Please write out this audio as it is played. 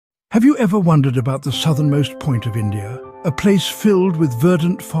Have you ever wondered about the southernmost point of India? A place filled with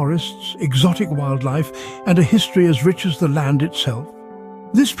verdant forests, exotic wildlife, and a history as rich as the land itself?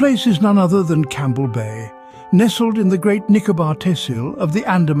 This place is none other than Campbell Bay, nestled in the Great Nicobar Tehsil of the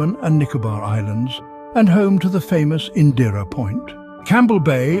Andaman and Nicobar Islands, and home to the famous Indira Point. Campbell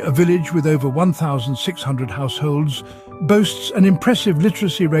Bay, a village with over 1,600 households, boasts an impressive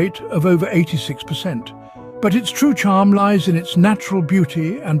literacy rate of over 86%. But its true charm lies in its natural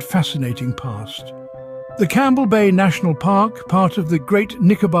beauty and fascinating past. The Campbell Bay National Park, part of the Great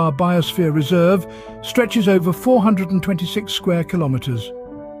Nicobar Biosphere Reserve, stretches over 426 square kilometres.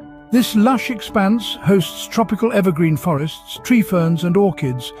 This lush expanse hosts tropical evergreen forests, tree ferns and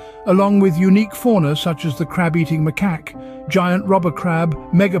orchids, along with unique fauna such as the crab-eating macaque, giant robber crab,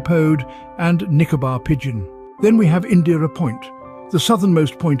 megapode and Nicobar pigeon. Then we have Indira Point, the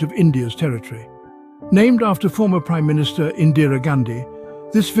southernmost point of India's territory. Named after former Prime Minister Indira Gandhi,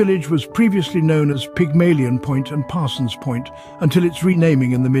 this village was previously known as Pygmalion Point and Parsons Point until its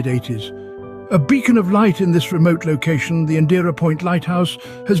renaming in the mid-80s. A beacon of light in this remote location, the Indira Point Lighthouse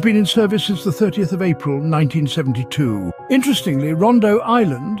has been in service since the 30th of April 1972. Interestingly, Rondo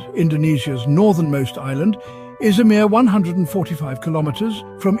Island, Indonesia's northernmost island, is a mere 145 kilometers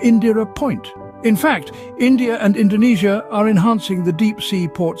from Indira Point. In fact, India and Indonesia are enhancing the deep-sea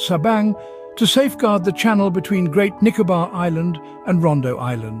Port Sabang to safeguard the channel between Great Nicobar Island and Rondo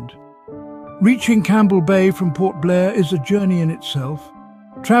Island. Reaching Campbell Bay from Port Blair is a journey in itself.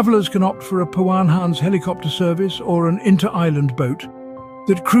 Travellers can opt for a Pawan Hans helicopter service or an inter-island boat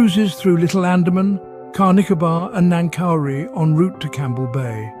that cruises through Little Andaman, Car Nicobar and Langkawi en route to Campbell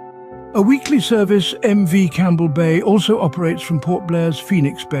Bay. A weekly service, MV Campbell Bay, also operates from Port Blair's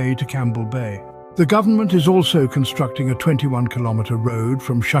Phoenix Bay to Campbell Bay. The government is also constructing a 21-kilometre road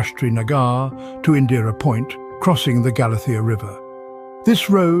from Shastri Nagar to Indira Point, crossing the Galathea River. This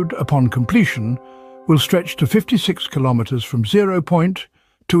road, upon completion, will stretch to 56 kilometres from Zero Point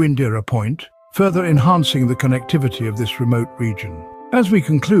to Indira Point, further enhancing the connectivity of this remote region. As we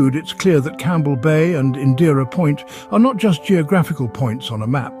conclude, it's clear that Campbell Bay and Indira Point are not just geographical points on a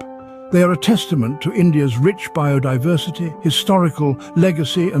map. They are a testament to India's rich biodiversity, historical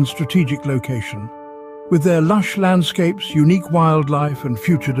legacy and strategic location. With their lush landscapes, unique wildlife and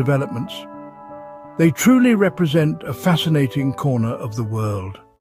future developments, they truly represent a fascinating corner of the world.